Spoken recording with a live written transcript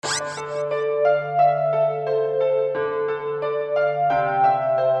Chief,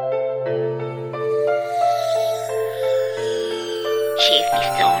 you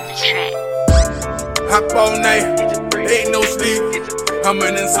still on the track. Hop all night, ain't no sleep. I'm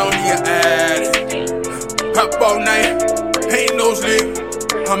an Insomia Addict. Hop all night, ain't no sleep.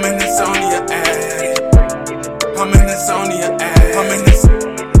 I'm an Insomia Addict. I'm an Insomia Addict.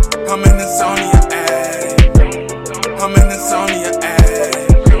 I'm an Insomia Addict. I'm an Insomia Addict.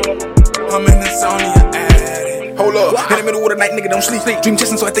 I'm an Insomia Addict. Hold up, in the middle of the night, nigga don't sleep. Dream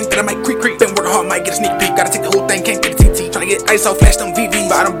chasing, so I think that I might creep. Been working hard, might get a sneak peek. Gotta take the whole thing, can't get a TT. Tryna get ice off, flash them VVs.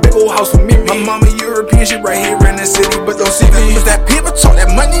 Buy them big old house for me. My mama European, shit right here in the city, but don't see me. Cause that paper talk,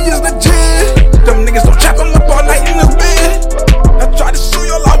 that money is legit. Them niggas don't trap them up all night in the bed. I tried to show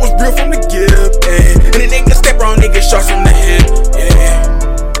y'all I was real from the gift, yeah. And the nigga step wrong, they get shots from the hip,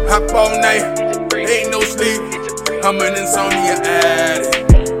 yeah. Hop all night, ain't no sleep. I'm an Insomia Addict.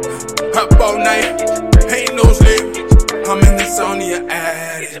 Hop all night, ain't no sleep. I'm an Insomia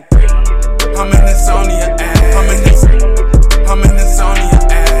Addict. I'm an Insomia Addict. I'm an Insomia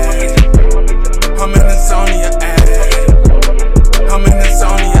Addict. I'm an Insomia Addict. I'm an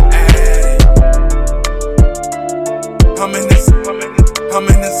Insomia Addict. I'm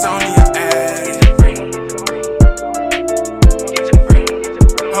an Insomia Addict.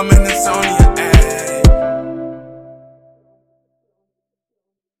 I'm an Insomnia